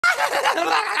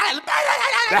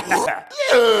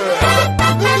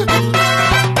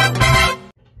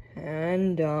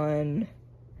And done.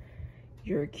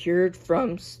 You're cured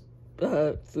from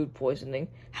food poisoning.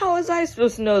 How was I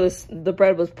supposed to know the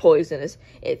bread was poisonous?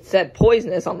 It said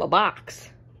poisonous on the box.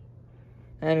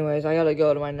 Anyways, I gotta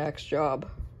go to my next job.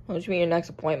 What's your next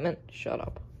appointment? Shut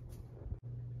up.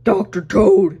 Dr.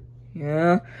 Toad!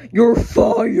 Yeah? You're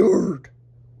fired!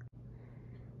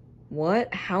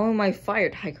 What? How am I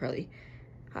fired? Hi, Carly.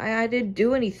 I didn't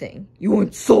do anything. You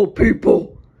insult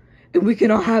people! And we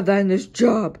cannot have that in this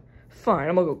job. Fine,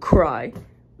 I'm gonna go cry.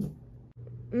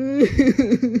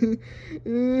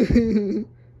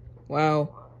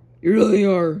 Wow, you really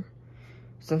are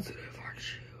sensitive, aren't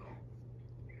you?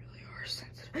 You really are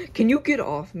sensitive. Can you get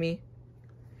off me?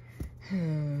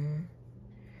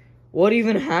 What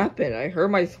even happened? I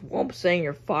heard my thwomp saying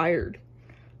you're fired.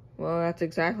 Well, that's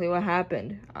exactly what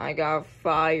happened. I got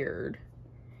fired.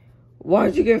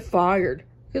 Why'd you get fired?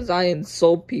 Because I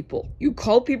insult people. You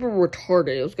called people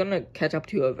retarded. It was gonna catch up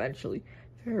to you eventually.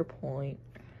 Fair point.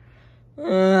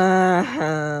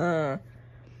 I'm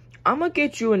gonna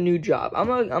get you a new job. I'm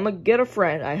gonna get a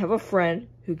friend. I have a friend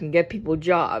who can get people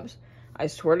jobs. I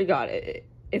swear to God,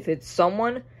 if it's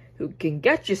someone who can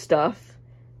get you stuff,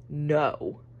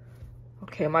 no.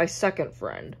 Okay, my second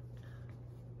friend.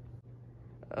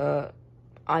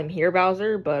 I'm here,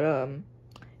 Bowser, but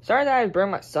sorry that I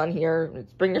bring my son here.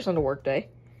 It's bring your son to work day.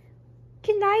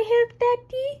 Can I help,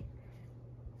 Daddy?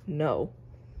 No.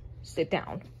 Sit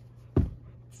down.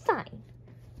 Fine.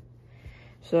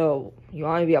 So, you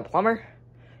want to be a plumber?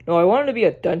 No, I wanted to be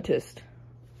a dentist.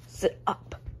 Sit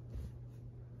up.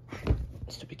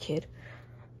 Stupid kid.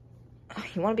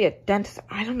 You want to be a dentist?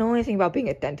 I don't know anything about being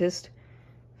a dentist.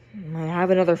 I have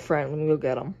another friend. Let me go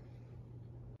get him.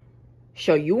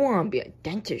 So, you want to be a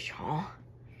dentist, huh?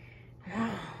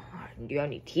 Do you have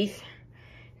any teeth?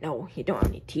 No, you don't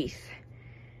have any teeth.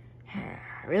 I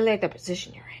really like the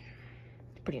position you're in.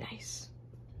 It's pretty nice.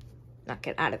 Now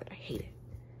get out of it. I hate it.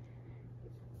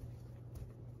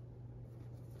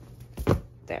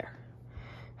 There.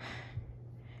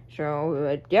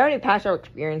 So, do you have any past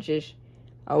experiences?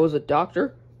 I was a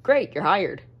doctor. Great, you're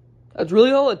hired. That's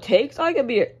really all it takes? I can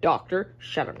be a doctor.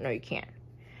 Shut up. No, you can't.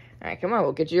 Alright, come on.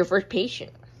 We'll get you your first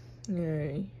patient.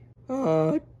 Yay.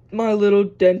 My little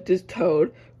dentist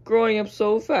Toad. Growing up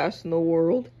so fast in the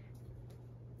world.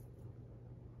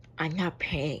 I'm not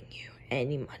paying you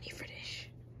any money for this.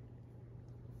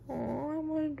 Oh, I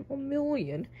wanted $1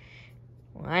 million.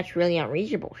 Well, that's really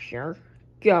unreasonable, sir.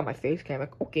 Get out of my face, Kamek.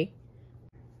 Okay.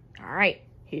 Alright,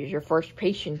 here's your first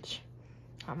patient.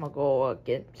 I'm gonna go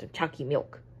get some Chucky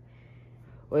milk.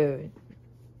 Wait.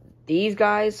 These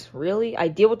guys, really? I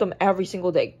deal with them every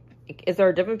single day. Is there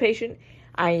a different patient?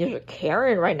 There's a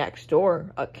Karen right next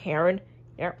door. A Karen?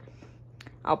 Yep.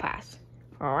 I'll pass.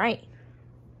 Alright.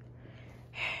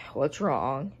 What's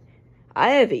wrong? I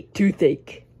have a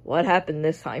toothache. What happened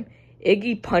this time?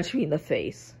 Iggy punched me in the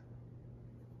face.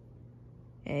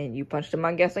 And you punched him,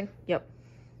 I'm guessing? Yep.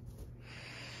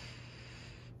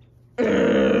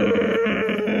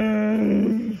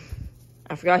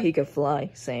 I forgot he could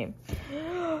fly. Same.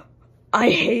 I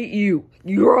hate you.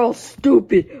 You're all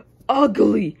stupid.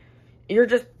 Ugly. You're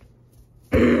just...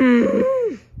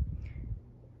 Do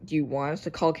you want us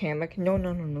to call Kamek?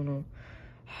 No.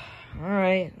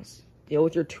 Alright, let's deal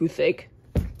with your toothache.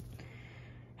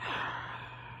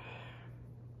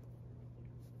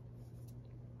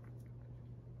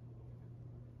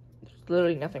 There's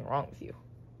literally nothing wrong with you.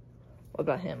 What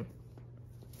about him?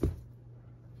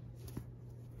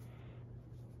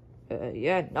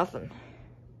 Yeah, nothing.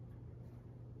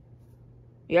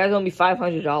 You guys owe me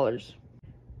 $500.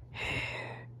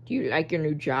 Do you like your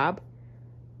new job?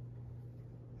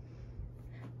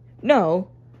 No,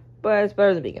 but it's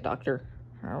better than being a doctor.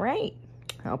 Alright,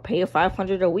 I'll pay you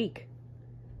 $500 a week.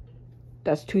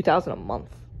 That's $2,000 a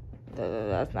month.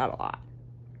 That's not a lot.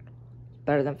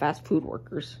 Better than fast food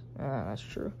workers. That's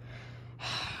true.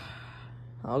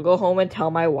 I'll go home and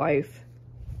tell my wife.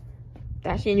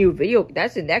 That's the new video.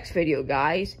 That's the next video,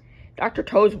 guys. Dr.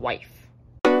 Toad's wife.